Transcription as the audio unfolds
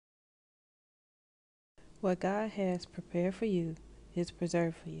What God has prepared for you is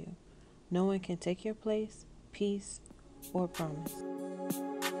preserved for you. No one can take your place, peace, or promise.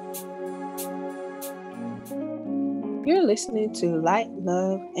 You're listening to Light,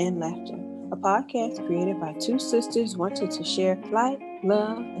 Love, and Laughter, a podcast created by two sisters wanting to share light,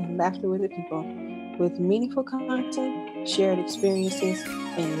 love, and laughter with the people, with meaningful content, shared experiences,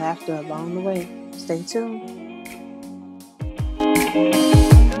 and laughter along the way. Stay tuned.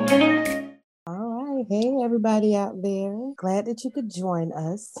 All right. Hey, everybody out there. Glad that you could join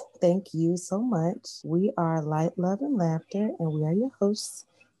us. Thank you so much. We are Light, Love, and Laughter, and we are your hosts.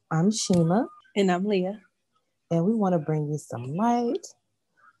 I'm Shima, And I'm Leah. and we want to bring you some light,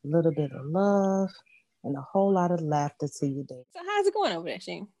 a little bit of love, and a whole lot of laughter to your day. So, how's it going over there,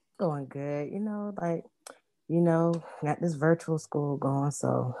 Shane? Going good. Got this virtual school going,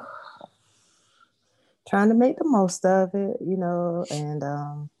 so trying to make the most of it,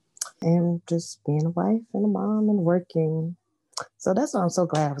 and just being a wife and a mom and working. So that's why I'm so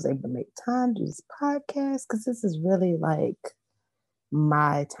glad I was able to make time to do this podcast because this is really like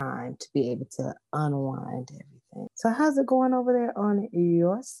my time to be able to unwind everything. So, how's it going over there on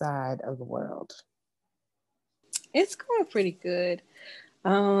your side of the world? It's going pretty good.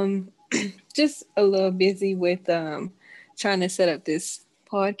 Um, just a little busy with trying to set up this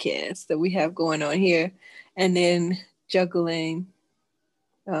podcast that we have going on here, and then juggling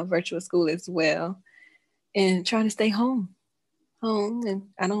virtual school as well, and trying to stay home. And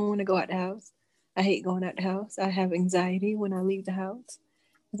I don't want to go out the house. I hate going out the house. I have anxiety when I leave the house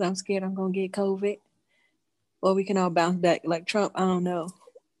because I'm scared I'm gonna get COVID, or we can all bounce back like Trump. I don't know.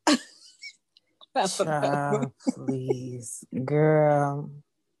 I don't know. Child, please, girl.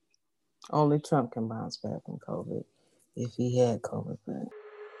 Only Trump can bounce back from COVID if he had COVID. But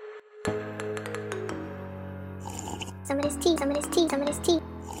some of this tea, some of this tea, some of this tea.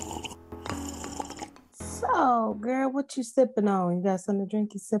 so, girl, what you sipping on? You got something to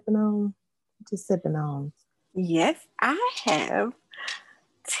drink? You sipping on? What you sipping on? Yes, I have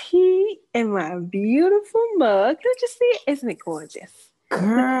tea in my beautiful mug. Don't you see it? Isn't it gorgeous?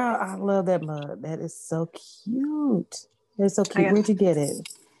 Girl, I love that mug. That is so cute. It's so cute. Where'd you get it?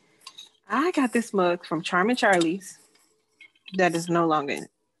 I got this mug from Charming Charlie's that is no longer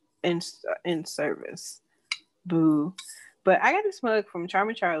in service. Boo. But I got this mug from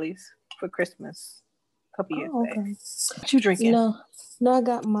Charming Charlie's for Christmas a couple years back. Okay. What you drinking? No, I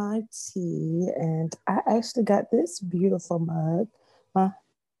got my tea, and I actually got this beautiful mug. My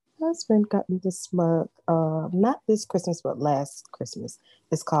husband got me this mug, not this Christmas, but last Christmas.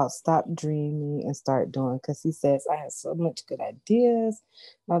 It's called Stop Dreaming and Start Doing, because he says I have so much good ideas,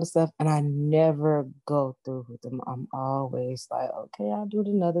 all the stuff, and I never go through with them. I'm always like, okay, I'll do it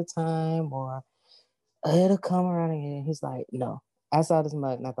another time, or it'll come around again. He's like, no, I saw this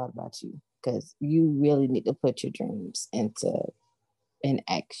mug and I thought about you, because you really need to put your dreams into in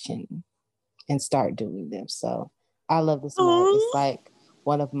action and start doing them. So I love this mug. It's like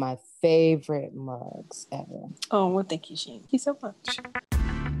one of my favorite mugs ever. Oh, well, thank you, Shane. Thank you so much.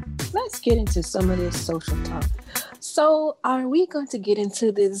 Let's get into some of this social talk. So, are we going to get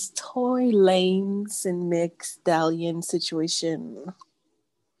into this Tory Lanez and Meg Stallion situation?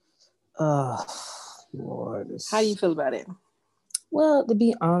 Oh, Lord. How do you feel about it? Well, to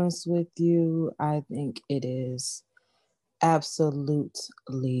be honest with you, I think it is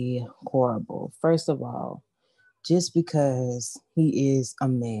absolutely horrible. First of all, just because he is a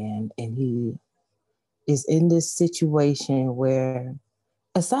man and he is in this situation where,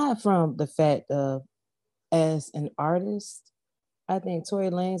 aside from the fact of as an artist, I think Tory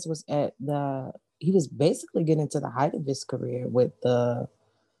Lanez was he was basically getting to the height of his career with the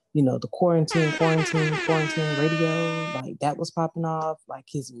quarantine radio, like that was popping off. Like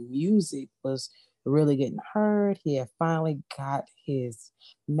his music was really getting heard. He had finally got his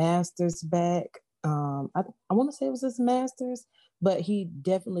masters back. I want to say it was his masters, but he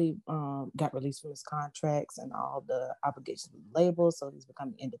definitely got released from his contracts and all the obligations with the label. So he's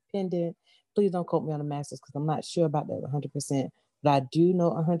becoming independent. Please don't quote me on the masters because I'm not sure about that 100%. But I do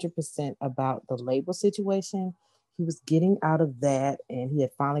know 100% about the label situation. He was getting out of that, and he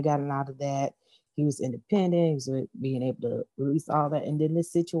had finally gotten out of that. He was independent. He was being able to release all that, and then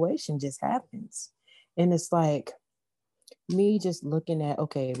this situation just happens, and it's like me just looking at,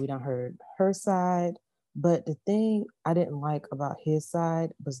 okay, we don't heard her side, but the thing I didn't like about his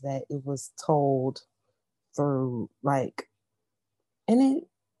side was that it was told through like, and it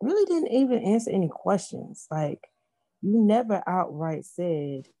really didn't even answer any questions. Like, you never outright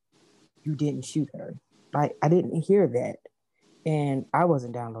said you didn't shoot her. Like, I didn't hear that. And I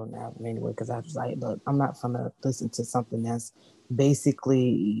wasn't downloading the album anyway because I was like, look, I'm not gonna listen to something that's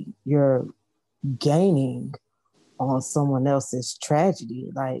basically you're gaining on someone else's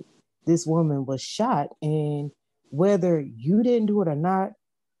tragedy. Like, this woman was shot, and whether you didn't do it or not,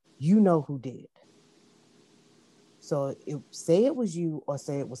 you know who did. So say it was you or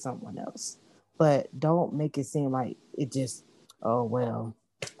say it was someone else, but don't make it seem like it just, oh well,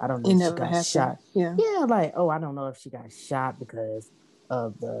 I don't know It if she never got happened. shot. Yeah. Yeah, like, oh, I don't know if she got shot because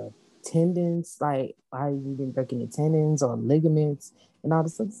of the tendons, like why you been breaking the tendons or ligaments and all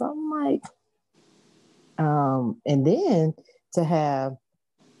this stuff. So I'm like, and then to have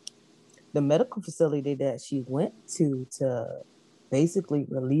the medical facility that she went to basically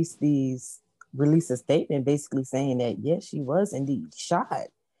release a statement basically saying that yes, she was indeed shot.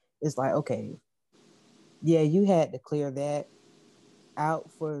 It's like, okay, yeah, you had to clear that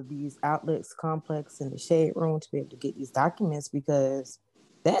out for these outlets complex in the shade room to be able to get these documents, because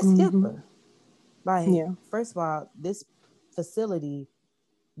that's HIPAA. Like, first of all, this facility,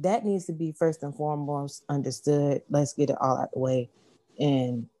 that needs to be first and foremost understood. Let's get it all out the way.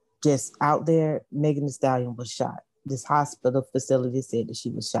 And just out there, Megan Thee Stallion was shot. This hospital facility said that she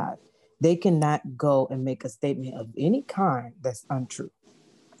was shot. They cannot go and make a statement of any kind that's untrue.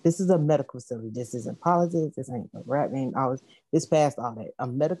 This is a medical facility. This isn't politics. This ain't a rap name. This past all that. A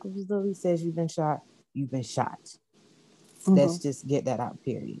medical facility says you've been shot. You've been shot. Let's just get that out,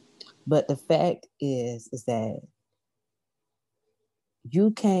 period. But the fact is that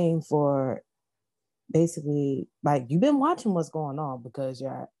you came for basically, like, you've been watching what's going on because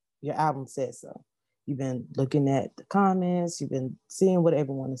your album says so. You've been looking at the comments. You've been seeing what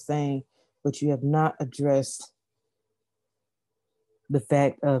everyone is saying, but you have not addressed the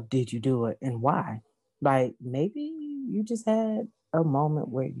fact of, did you do it and why? Like, maybe you just had a moment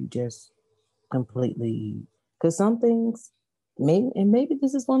where you just completely, because some things, maybe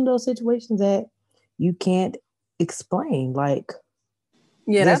this is one of those situations that you can't explain. Like,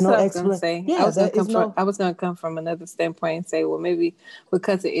 yeah, that's what I was gonna say. Yeah, I was gonna come from another standpoint and say, well, maybe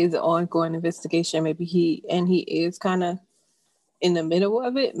because it is an ongoing investigation, maybe he is kind of in the middle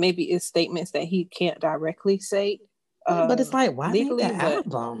of it. Maybe it's statements that he can't directly say. But it's like, why legally, make the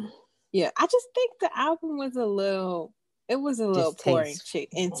album? Yeah, I just think the album was a little poor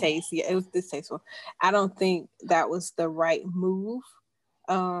in taste. Yeah, it was distasteful. I don't think that was the right move.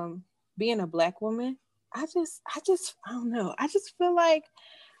 Being a Black woman, I don't know. I just feel like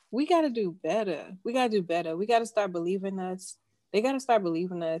we got to do better. We got to start believing us. They got to start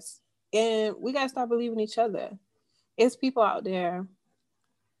believing us, and we got to start believing each other. It's people out there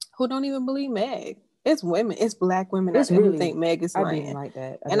who don't even believe Meg. It's women. It's Black women out there who think Meg is lying. I didn't like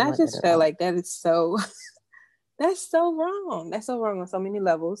that. I just felt like that is so. That's so wrong. That's so wrong on so many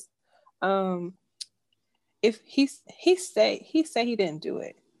levels. If he said he didn't do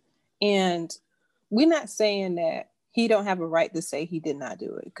it, and we're not saying that he don't have a right to say he did not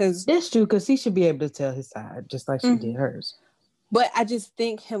do it, because that's true, because he should be able to tell his side just like she did hers. But I just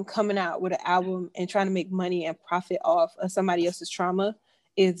think him coming out with an album and trying to make money and profit off of somebody else's trauma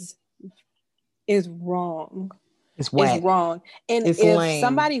is wrong. It's whack. It's wrong. And it's if lame.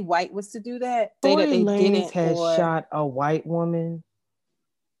 Somebody white was to do that, say that they didn't, had shot a white woman,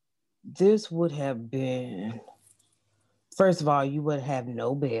 this would have been, first of all, you would have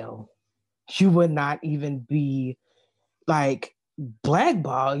no bail. You would not even be like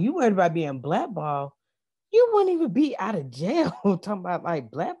blackball. You worried about being blackball. You wouldn't even be out of jail. Talking about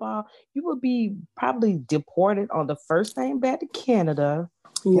like blackball, you would be probably deported on the first thing back to Canada.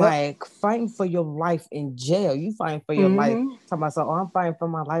 Yep. Like fighting for your life in jail. You fighting for your life. Talking about, so I'm fighting for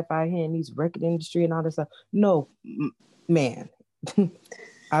my life out here in these record industry and all this stuff. No, man. I'm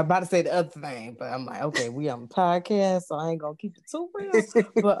about to say the other thing, but I'm like, okay, we on a podcast, so I ain't gonna keep it too real.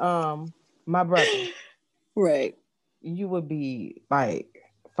 But my brother, right, you would be like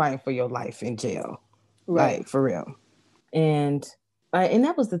fighting for your life in jail. Right. Like, for real. And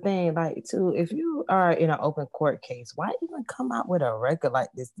that was the thing, like, too, if you are in an open court case, why even come out with a record like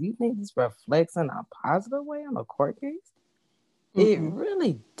this? Do you think this reflects in a positive way on a court case? It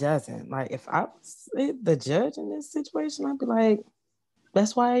really doesn't. Like, if I was the judge in this situation, I'd be like,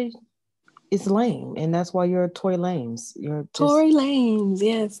 that's why it's lame. And that's why you're Tory Lanez. Tory Lanez,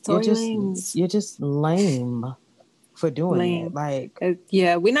 yes, Tory Lanez. You're just lame for doing it. Like,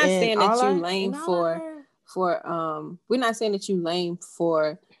 yeah, we're not saying that you lame for we're not saying that you lame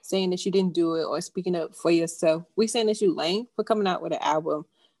for saying that you didn't do it or speaking up for yourself. We're saying that you lame for coming out with an album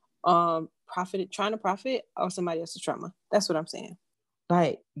trying to profit off somebody else's trauma. That's what I'm saying.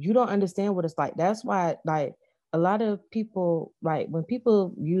 Like, you don't understand what it's like. That's why, like, a lot of people, like, when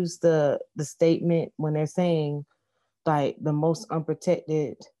people use the statement when they're saying like the most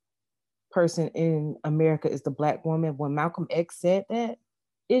unprotected person in America is the Black woman, when Malcolm X said that,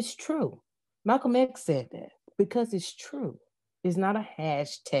 it's true. Malcolm X said that because it's true. It's not a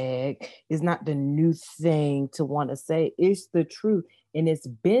hashtag. It's not the new thing to want to say. It's the truth. And it's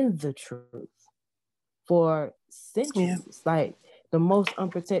been the truth for Yeah. centuries. Like the most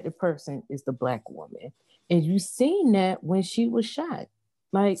unprotected person is the black woman. And you seen that when she was shot.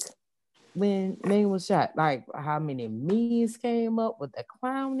 Like when Megan was shot, like how many memes came up with the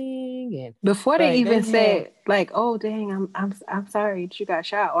clowning and Before they like even they had said like, "Oh dang, I'm sorry that you got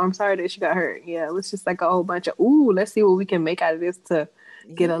shot," or "I'm sorry that she got hurt." Yeah, it was just like a whole bunch of, "Ooh, let's see what we can make out of this to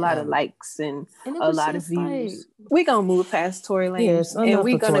get a lot of yeah. likes and And it a was lot of just like, views." We gonna move past Tory Lanez, yes, and enough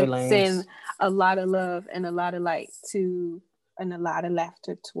we for Tory gonna send Lanez. a lot of love and a lot of light to and a lot of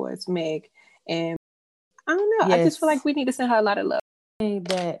laughter towards Meg. And I don't know, I just feel like Yes, we need to send her a lot of love.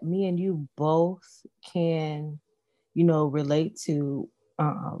 that me and you both can, relate to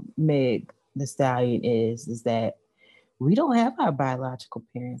Meg the Stallion is that we don't have our biological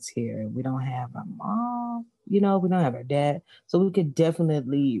parents here. We don't have our mom, we don't have our dad. So we could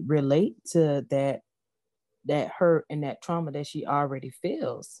definitely relate to that hurt and that trauma that she already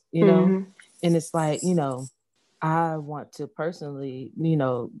feels. Mm-hmm. And it's like, I want to personally,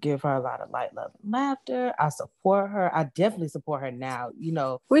 give her a lot of light, love, and laughter. I support her. I definitely support her now. We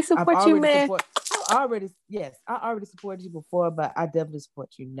I've support you, already Meg. support. Yes, I already supported you before, but I definitely support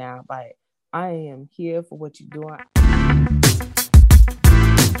you now. Like I am here for what you're doing.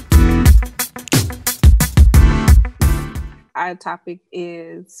 Our topic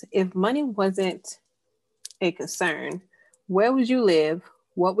is, if money wasn't a concern, where would you live?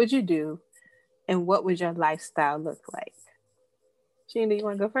 What would you do? And what would your lifestyle look like? Sheena, you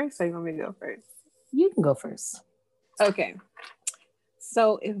want to go first or you want me to go first? You can go first. Okay.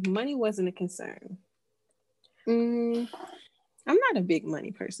 So if money wasn't a concern, I'm not a big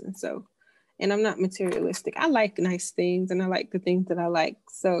money person. So, and I'm not materialistic. I like nice things and I like the things that I like.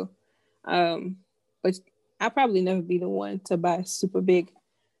 So, but I'll probably never be the one to buy super big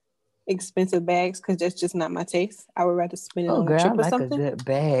expensive bags because that's just not my taste. I would rather spend it Oh, on a girl, I trip or like a something. good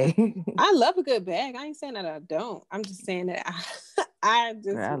bag. I love a good bag. I ain't saying that I don't. I'm just saying that I just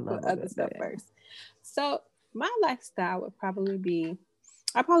Girl, I would put love a other good stuff bag. first. So my lifestyle would probably be,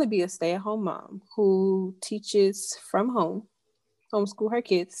 I'd probably be a stay-at-home mom who teaches from home, homeschool her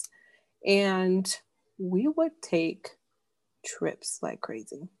kids, and we would take trips like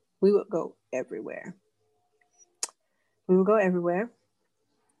crazy. We would go everywhere. We would go everywhere.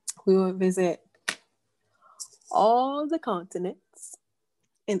 We would visit all the continents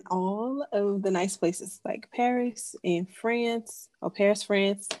in all of the nice places like Paris and France, or Paris,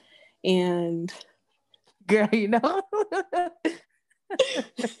 France, and Girl,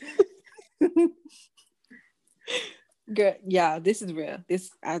 girl, yeah, this is real.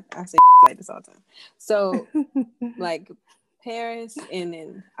 This I say like this all the time. So like Paris, and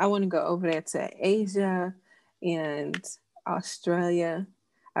then I want to go over there to Asia and Australia.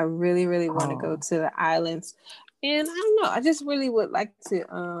 I really, really want to go Oh, to the islands. And I don't know, I just really would like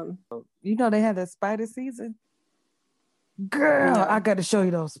to they had that spider season. Girl, I no. got to show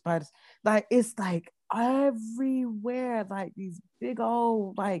you those spiders. Like it's like everywhere, like these big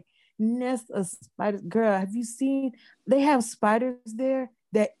old like nests of spiders. Girl, have you seen? They have spiders there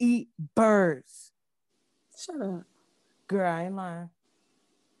that eat birds. Shut up. Girl, I ain't lying.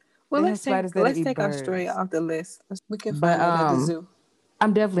 Well, They have spiders that let's eat take Australia birds. off the list. We can But find that at the zoo.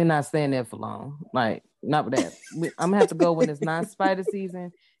 I'm definitely not staying there for long. Like not with that. I'm gonna have to go when it's not spider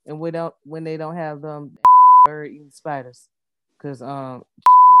season and when they don't have them bird eating spiders. Cause if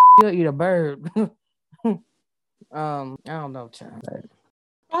you'll eat a bird, I don't know, child.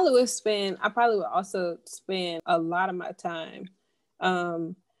 I probably would also spend a lot of my time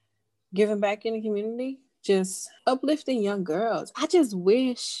um giving back in the community, just uplifting young girls. I just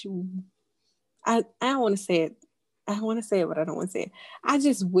wish I don't want to say it. I want to say it, but I don't want to say it. I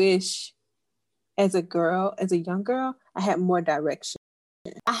just wish as a girl, as a young girl, I had more direction.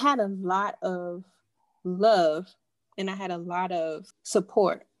 I had a lot of love and I had a lot of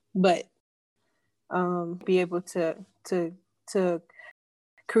support, but be able to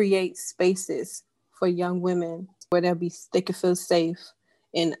create spaces for young women where they can feel safe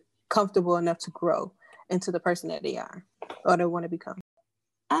and comfortable enough to grow into the person that they are or they want to become.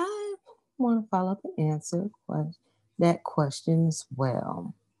 I want to follow up and answer that question as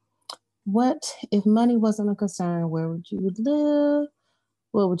well. What if money wasn't a concern? Where would you live?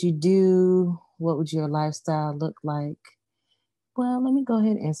 What would you do? What would your lifestyle look like? Well, let me go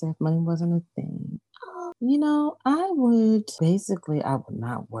ahead and answer if money wasn't a thing. I would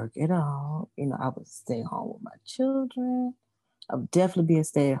not work at all. I would stay home with my children. I would definitely be a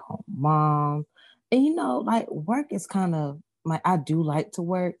stay at home mom. And, like work is kind of I do like to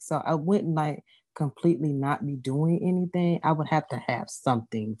work, so I wouldn't like completely not be doing anything. I would have to have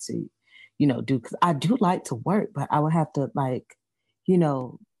something to, do, because I do like to work, but I would have to like, you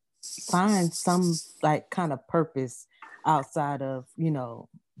know, find some like kind of purpose outside of, Being a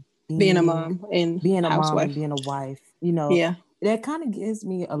being mom and being a mom and housewife. being a wife, Yeah. that kind of gives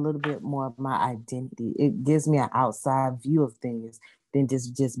me a little bit more of my identity. It gives me an outside view of things than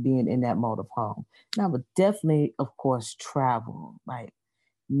just being in that mode of home. And I would definitely, of course, travel. Like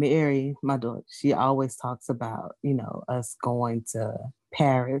Mary, my daughter, she always talks about, us going to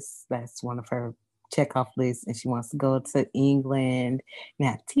Paris. That's one of her check off lists. And she wants to go to England and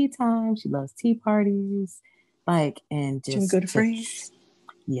have tea time. She loves tea parties. Like, and Should we go just to France?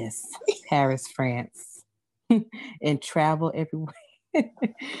 yes, Paris, France, and travel everywhere.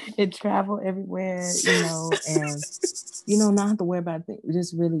 And travel everywhere, and not have to worry about things.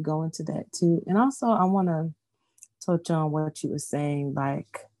 Just really go into that too. And also, I want to touch on what you were saying,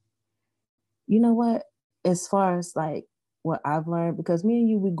 like, what, as far as like what I've learned, because me and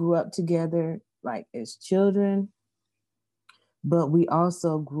you, we grew up together, like as children, but we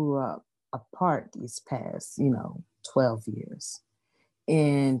also grew up apart these past, 12 years.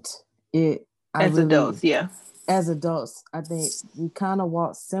 And it, I As really, adults, yeah. as adults, I think we kind of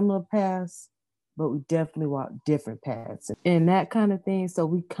walk similar paths, but we definitely walk different paths and that kind of thing. So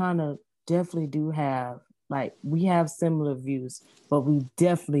we kind of definitely do have, like, we have similar views, but we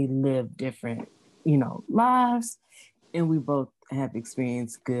definitely live different, lives. And we both have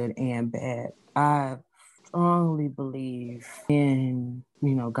experienced good and bad. I strongly believe in,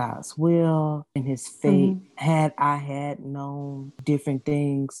 God's will and his fate. Had I had known different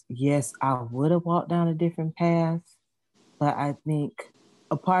things, yes, I would have walked down a different path. But I think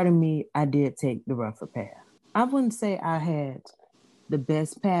a part of me, I did take the rougher path. I wouldn't say I had the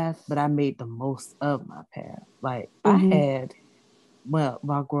best path, but I made the most of my path. Like I had,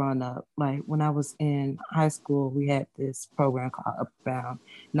 while growing up, like when I was in high school, we had this program called Upbound,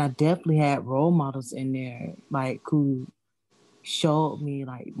 and I definitely had role models in there, like who showed me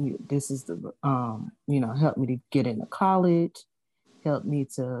like this is the helped me to get into college, helped me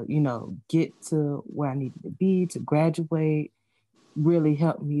to get to where I needed to be to graduate, really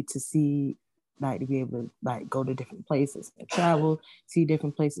helped me to see, like, to be able to like go to different places and travel, see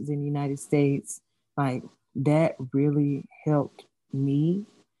different places in the United States. Like that really helped me.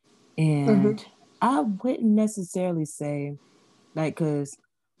 And I wouldn't necessarily say, like, because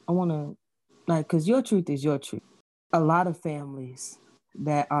I want to, like, because your truth is your truth. A lot of families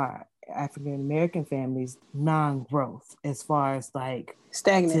that are African American families, non-growth, as far as like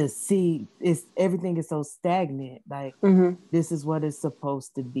stagnant, to see, it's everything is so stagnant. Like this is what it's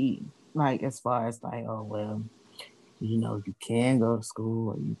supposed to be. Like as far as like, oh well, you can go to school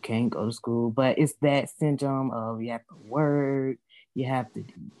or you can't go to school, but it's that syndrome of you have to work, you have to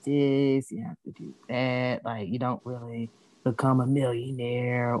do this, you have to do that. Like you don't really become a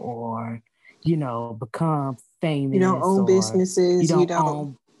millionaire or become famous. You don't own businesses. You don't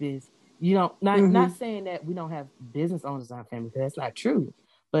own business. You don't, not saying that we don't have business owners in our family, because that's not true,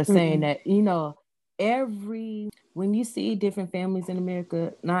 but saying that, when you see different families in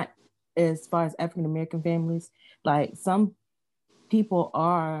America, not as far as African American families, like some people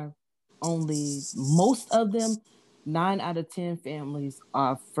are most of them, 9 out of 10 families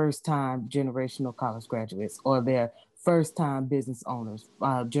are first time generational college graduates, or they're first time business owners,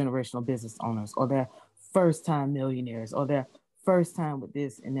 generational business owners, or they're first time millionaires, or they're first time with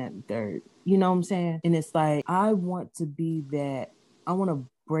this and that and third. You know what I'm saying? And it's like, I want to be that. I want to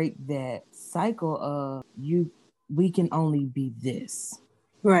break that cycle of we can only be this.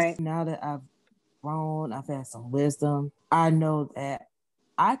 Right. Now that I've grown, I've had some wisdom, I know that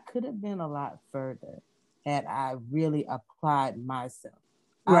I could have been a lot further had I really applied myself.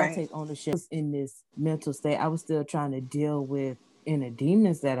 Right. I'll take ownership in this mental state. I was still trying to deal with inner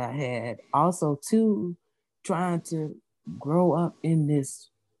demons that I had. Also, too, trying to grow up in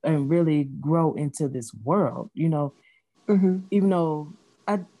this and really grow into this world, even though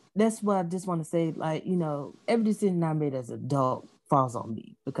that's what I just want to say, like, every decision I made as an adult falls on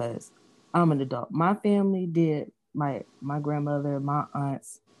me because I'm an adult. My family did, my grandmother, my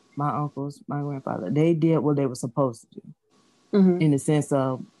aunts, my uncles, my grandfather, they did what they were supposed to do. In the sense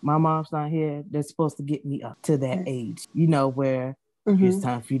of my mom's not here, they're supposed to get me up to that age, where it's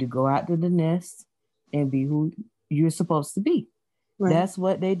time for you to go out to the nest and be who you're supposed to be. Right. That's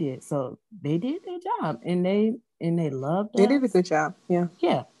what they did. So they did their job and they loved us. They did a good job. Yeah.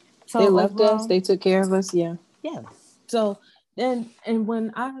 Yeah. So they loved us. They took care of us. Yeah. Yeah. So then,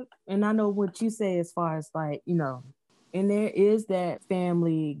 and I know what you say as far as like, and there is that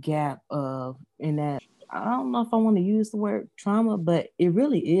family gap in that I don't know if I want to use the word trauma, but it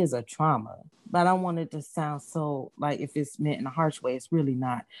really is a trauma. But I don't want it to sound so like if it's meant in a harsh way, it's really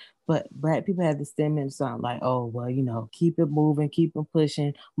not. But Black people have this thing and sound like, oh, well, you know, keep it moving, keep it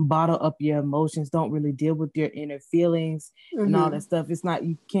pushing, bottle up your emotions, don't really deal with your inner feelings and all that stuff. It's not,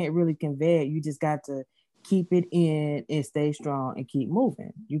 you can't really convey it. You just got to keep it in and stay strong and keep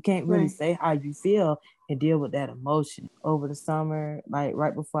moving. You can't really say how you feel and deal with that emotion. Over the summer, like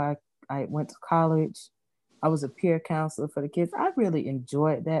right before I went to college, I was a peer counselor for the kids. I really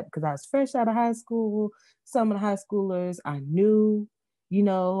enjoyed that because I was fresh out of high school. Some of the high schoolers I knew, you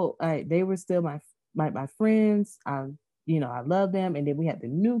know, they were still my friends. You know, I love them. And then we had the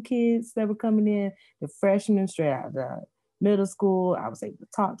new kids that were coming in, the freshmen straight out of the middle school. I was able to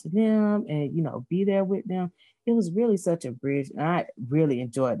talk to them and, you know, be there with them. It was really such a bridge. And I really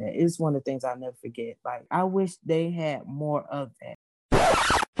enjoyed that. It's one of the things I'll never forget. Like, I wish they had more of that.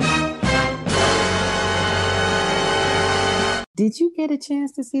 Did you get a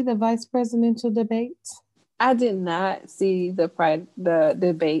chance to see the vice presidential debate? I did not see the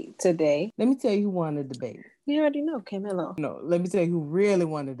debate today. Let me tell you who won the debate. You already know, Camilo. No, let me tell you who really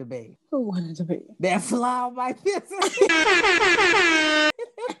won the debate. Who won the debate? That fly on my fist.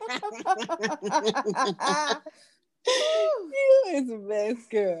 You is the best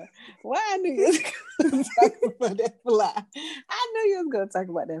girl. Why I knew you was going to talk about that fly. I knew you was going to talk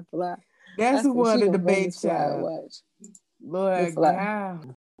about that fly. That's who won the debate, child. Lord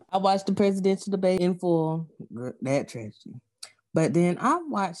God. I watched the presidential debate in full. That tragedy. But then I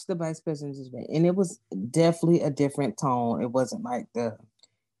watched the vice presidential debate, and it was definitely a different tone. It wasn't like the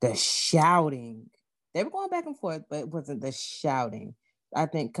shouting. They were going back and forth, but it wasn't the shouting. I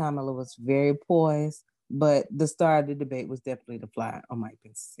think Kamala was very poised, but the star of the debate was definitely the fly on Mike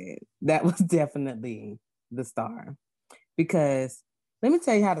Pence's head. That was definitely the star. Because let me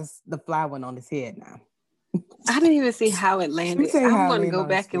tell you how the fly went on his head now. I didn't even see how it landed. I'm going to go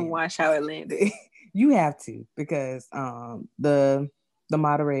back and watch how it landed. You have to, because the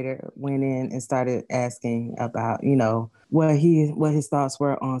moderator went in and started asking about, you know, what his thoughts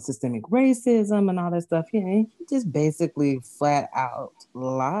were on systemic racism and all that stuff. He just basically flat out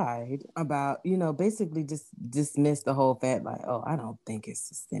lied about, you know, basically just dismissed the whole fact, like, oh, I don't think it's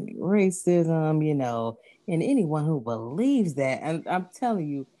systemic racism, you know, and anyone who believes that. And I'm telling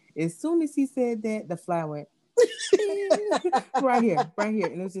you, as soon as he said that, the fly went right here.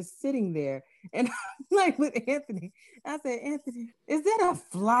 And it was just sitting there. And I'm like with Anthony, I said, Anthony, is that a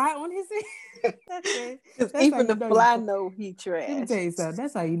fly on his head? Even the fly know he trash. Let me tell you something.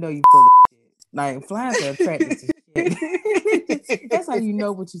 That's how you know you full of shit. Like, flies are attracted to shit. That's how you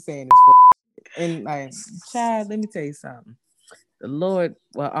know what you're saying is full of shit. And like, child, let me tell you something. The Lord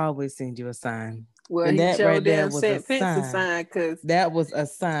will always send you a sign. Well, and he that right there was a sign, because that was a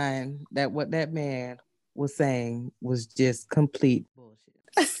sign that what that man was saying was just complete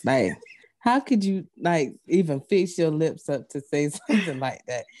bullshit. Like, how could you like even fix your lips up to say something like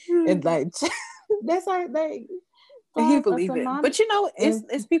that? And like, that's like he believe it. But you know,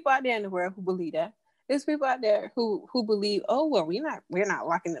 it's people out there in the world who believe that. There's people out there who believe, oh well, we're not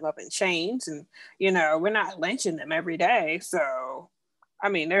locking them up in chains, and you know, we're not lynching them every day. So, I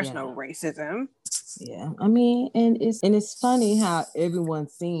mean, there's no racism. Yeah, I mean, and it's funny how everyone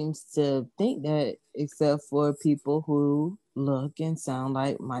seems to think that, except for people who look and sound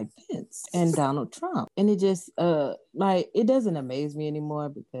like Mike Pence and Donald Trump. And it just like, it doesn't amaze me anymore,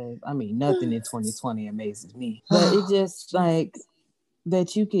 because I mean, nothing in 2020 amazes me. But it just like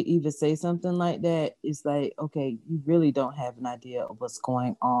that you could even say something like that. It's like, okay, you really don't have an idea of what's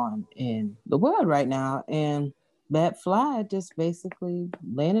going on in the world right now. And that fly just basically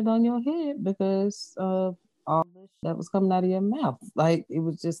landed on your head because of all the shit that was coming out of your mouth. Like, it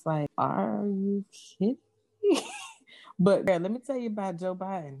was just like, are you kidding me? But girl, let me tell you about Joe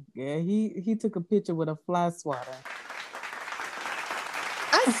Biden. Girl, he took a picture with a fly swatter.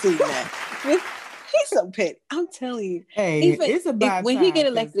 I see that. He's so petty. I'm telling you. Hey, it's about when he get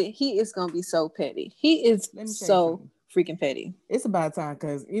elected, he is gonna be so petty. He is so freaking petty. It's about time,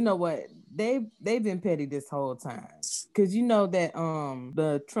 because you know what? They've been petty this whole time. Because you know that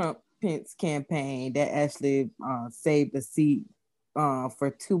the Trump Pence campaign that actually saved the seat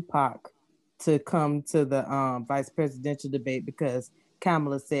for Tupac to come to the vice presidential debate, because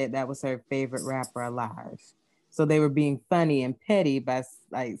Kamala said that was her favorite rapper alive. So they were being funny and petty by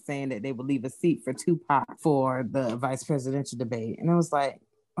like saying that they would leave a seat for Tupac for the vice presidential debate. And I was like,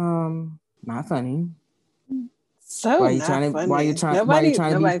 not funny. So not funny. Why you trying to be Nobody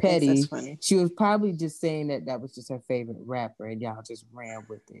thinks that's petty? funny. She was probably just saying that was just her favorite rapper, and y'all just ran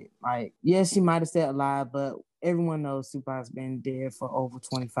with it. Like, yes, she might have said a lie, but everyone knows Tupac's been dead for over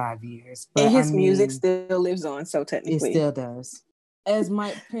 25 years. But and his music still lives on, so it technically. still does. As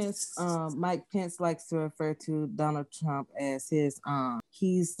Mike Pence likes to refer to Donald Trump as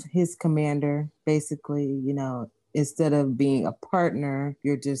he's his commander, basically, you know. Instead of being a partner,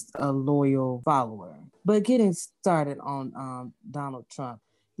 you're just a loyal follower. But getting started on Donald Trump,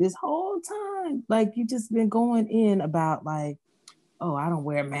 this whole time, like, you just been going in about like, oh, I don't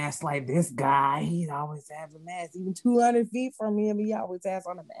wear a mask like this guy. He always has a mask. Even 200 feet from him, he always has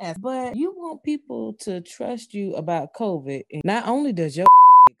on a mask. But you want people to trust you about COVID. And not only does your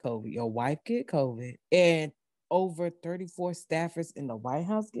get COVID, your wife get COVID, and over 34 staffers in the White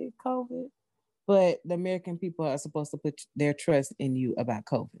House get COVID. But the American people are supposed to put their trust in you about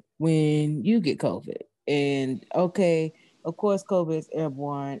COVID when you get COVID. And okay, of course, COVID is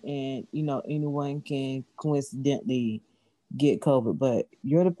airborne, and you know anyone can coincidentally get COVID. But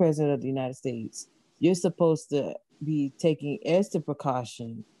you're the president of the United States. You're supposed to be taking extra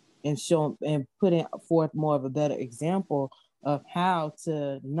precaution and showing and putting forth more of a better example of how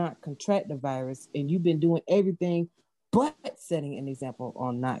to not contract the virus. And you've been doing everything but setting an example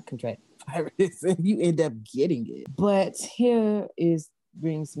on not contracting virus, and you end up getting it. But here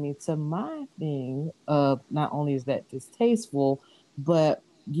brings me to my thing of not only is that distasteful, but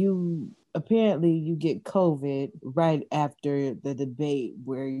you get COVID right after the debate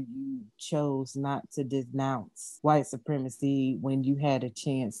where you chose not to denounce white supremacy when you had a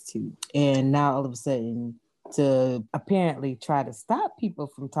chance to. And now all of a sudden to apparently try to stop people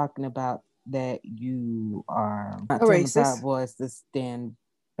from talking about that you are not telling the Proud Boys to stand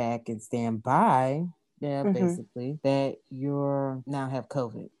back and stand by. Yeah, basically that you're now have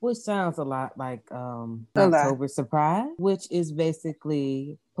COVID, which sounds a lot like October Surprise, which is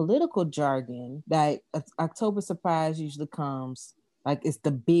basically political jargon. Like October Surprise usually comes like it's the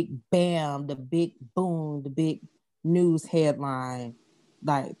big bam, the big boom, the big news headline,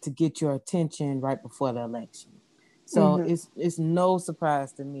 like to get your attention right before the election. So it's no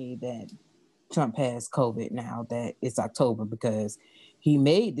surprise to me that Trump has COVID now that it's October, because he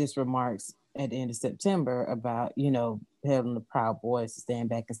made this remarks at the end of September about, you know, having the Proud Boys to stand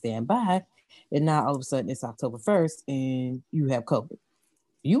back and stand by. And now all of a sudden it's October 1st and you have COVID.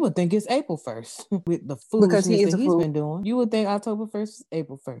 You would think it's April 1st with the foolishness that he's been doing. You would think October 1st is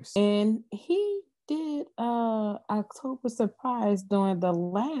April 1st. And he did October Surprise during the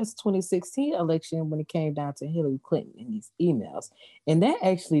last 2016 election when it came down to Hillary Clinton in these emails. And that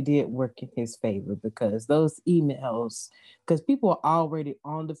actually did work in his favor, because those emails, because people are already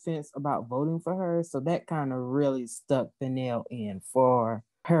on the fence about voting for her. So that kind of really stuck the nail in for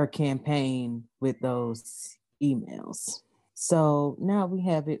her campaign with those emails. So now we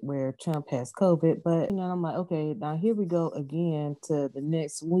have it where Trump has COVID, but you know, I'm like, okay, now here we go again to the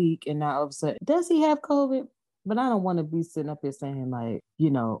next week, and now all of a sudden, does he have COVID? But I don't want to be sitting up here saying like,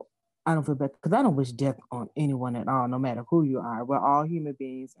 you know, I don't feel bad, because I don't wish death on anyone at all, no matter who you are. We're all human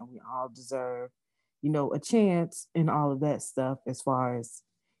beings, and we all deserve, you know, a chance and all of that stuff as far as,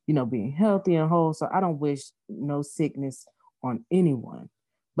 you know, being healthy and whole. So I don't wish no sickness on anyone.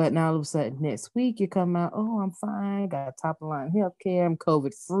 But now all of a sudden next week you come out, oh, I'm fine, got top of line healthcare, I'm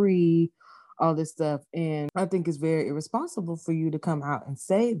COVID free, all this stuff. And I think it's very irresponsible for you to come out and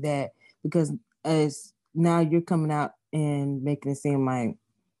say that, because as now you're coming out and making it seem like,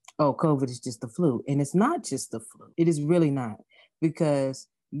 oh, COVID is just the flu. And it's not just the flu. It is really not. Because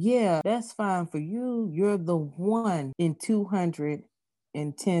yeah, that's fine for you. You're the one in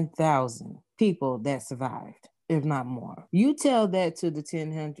 210,000 people that survived, if not more. You tell that to the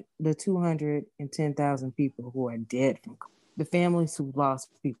 210,000 people who are dead from COVID, the families who lost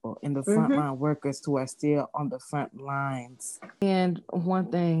people, and the frontline workers who are still on the front lines. And one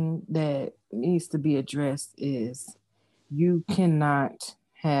thing that needs to be addressed is you cannot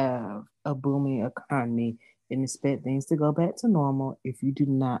have a booming economy and expect things to go back to normal if you do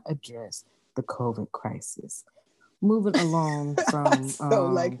not address the COVID crisis. Moving along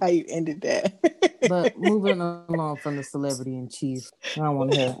from like how you ended that. But moving along from the celebrity in chief, I don't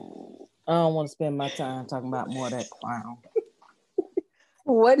want to spend my time talking about more of that clown.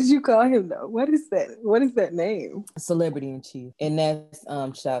 What did you call him though? What is that name? Celebrity in chief. And that's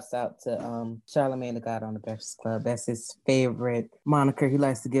shouts out to Charlamagne the God on the Breakfast Club. That's his favorite moniker he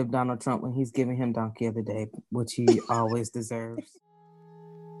likes to give Donald Trump when he's giving him Donkey of the Day, which he always deserves.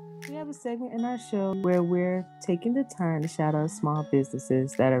 We have a segment in our show where we're taking the time to shout out small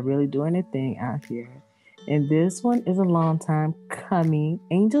businesses that are really doing their thing out here. And this one is a long time coming.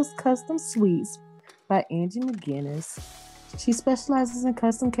 Angel's Custom Sweets by Angie McGinnis. She specializes in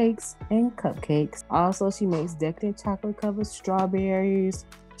custom cakes and cupcakes. Also, she makes decadent chocolate covered strawberries,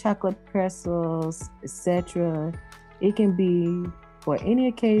 chocolate pretzels, etc. It can be for any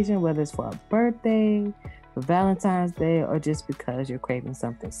occasion, whether it's for a birthday, for Valentine's Day, or just because you're craving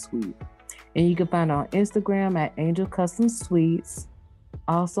something sweet. And you can find her on Instagram at Angel Custom Sweets.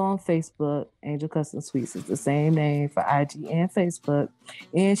 Also on Facebook, Angel Custom Sweets is the same name for IG and Facebook.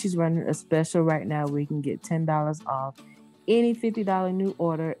 And she's running a special right now where you can get $10 off any $50 new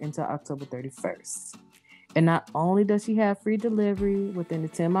order until October 31st. And not only does she have free delivery within the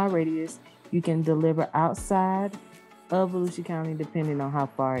 10-mile radius, you can deliver outside of Volusia County depending on how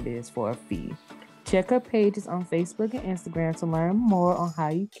far it is for a fee. Check her pages on Facebook and Instagram to learn more on how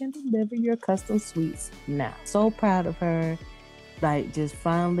you can deliver your custom sweets now. So proud of her. Like, just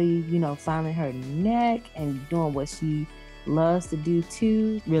finally, finding her neck and doing what she loves to do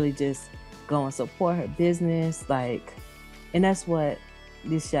too. Really just go and support her business. And that's what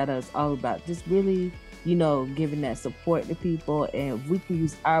this shout out is all about. Just really, giving that support to people. And we can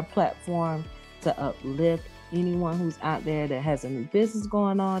use our platform to uplift anyone who's out there that has a new business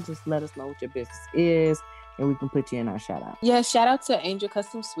going on. Just let us know what your business is and we can put you in our shout out. Yeah, shout out to Angel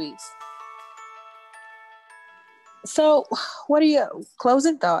Custom Sweets. So, what are your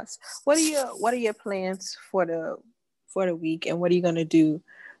closing thoughts? What are your plans for the week, and what are you gonna do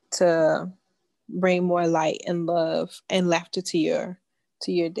to bring more light and love and laughter to your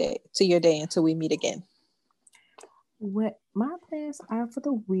day until we meet again? What my plans are for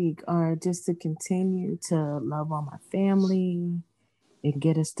the week are just to continue to love on my family and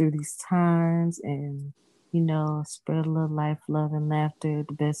get us through these times, and spread a little life, love, and laughter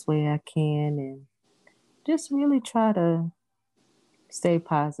the best way I can, and just really try to stay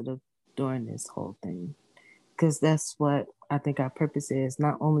positive during this whole thing. Because that's what I think our purpose is,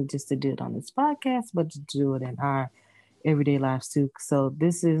 not only just to do it on this podcast, but to do it in our everyday lives too. So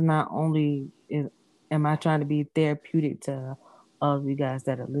this is not only, am I trying to be therapeutic to all of you guys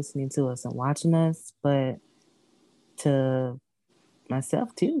that are listening to us and watching us, but to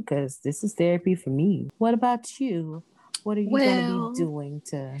myself too, because this is therapy for me. What about you? What are you going to be doing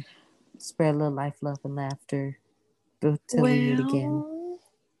to spread a little life, love, and laughter until we meet again?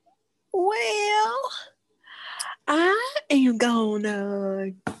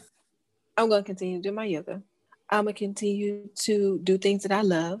 I'm gonna continue to do my yoga. I'm gonna continue to do things that I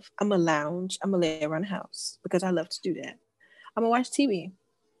love. I'm gonna lounge. I'm gonna lay around the house because I love to do that. I'm gonna watch TV.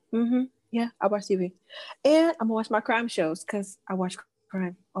 Yeah, I watch TV, and I'm gonna watch my crime shows because I watch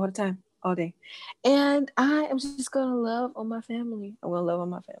crime all the time, all day. And I am just gonna love on my family. I'm gonna love on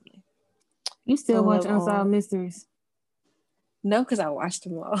my family. You still watch Unsolved Mysteries? No, because I watched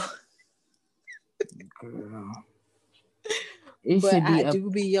them all. Girl. I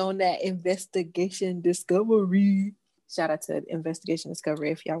do be on that Investigation Discovery. Shout out to Investigation Discovery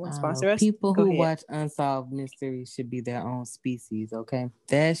if y'all want to sponsor us. People who watch Unsolved Mysteries should be their own species, okay?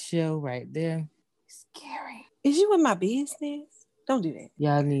 That show right there is scary. Is you in my business? Don't do that.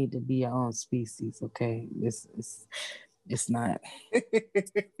 Y'all need to be your own species, okay? It's not. I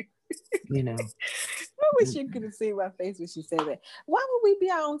wish you could have seen my face when she said that. Why would we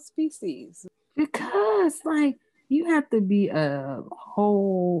be our own species? Because, you have to be a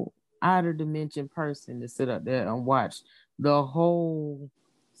whole outer dimension person to sit up there and watch the whole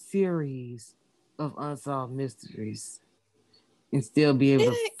series of Unsolved Mysteries and still be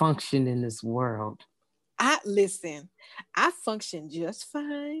able to function in this world. I function just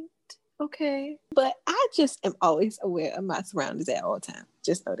fine. Okay. But I just am always aware of my surroundings at all times.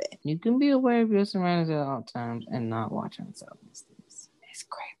 Just know that. You can be aware of your surroundings at all times and not watch Unsolved Mysteries. It's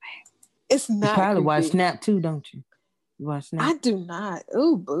creepy. It's not. You probably watch Snap too, don't you? You watch Snap? I do not.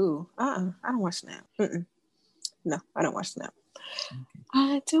 Ooh, boo. I don't watch Snap. No, I don't watch Snap. Okay.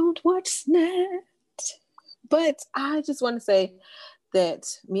 I don't watch Snap. But I just want to say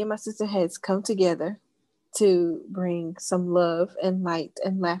that me and my sister has come together to bring some love and light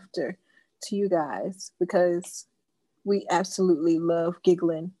and laughter to you guys because we absolutely love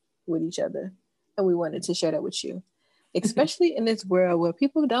giggling with each other, and we wanted to share that with you, especially in this world where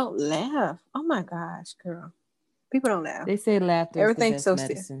people don't laugh. Oh my gosh, girl, people don't laugh. They say laughter everything's is the best so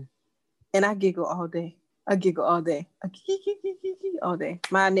medicine. serious, and I giggle all day. I giggle all day. All day.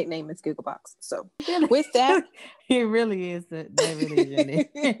 My nickname is Gigglebox. So with that, it really is that really is your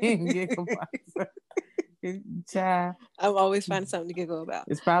name. Gigglebox. Child. I'm always finding something to giggle about.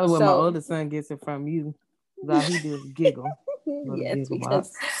 It's probably where my oldest son gets it from you. All he do is giggle. Yes,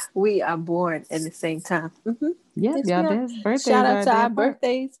 because we are born at the same time. Yeah, yes, birthdays. Shout out to our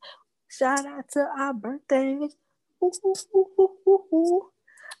birthdays. Shout out to our birthdays.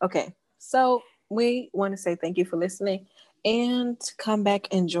 Okay, so we want to say thank you for listening and come back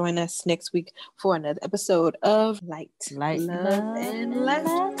and join us next week for another episode of Light, Light, Love, and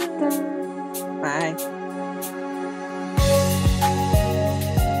Laughter. Bye.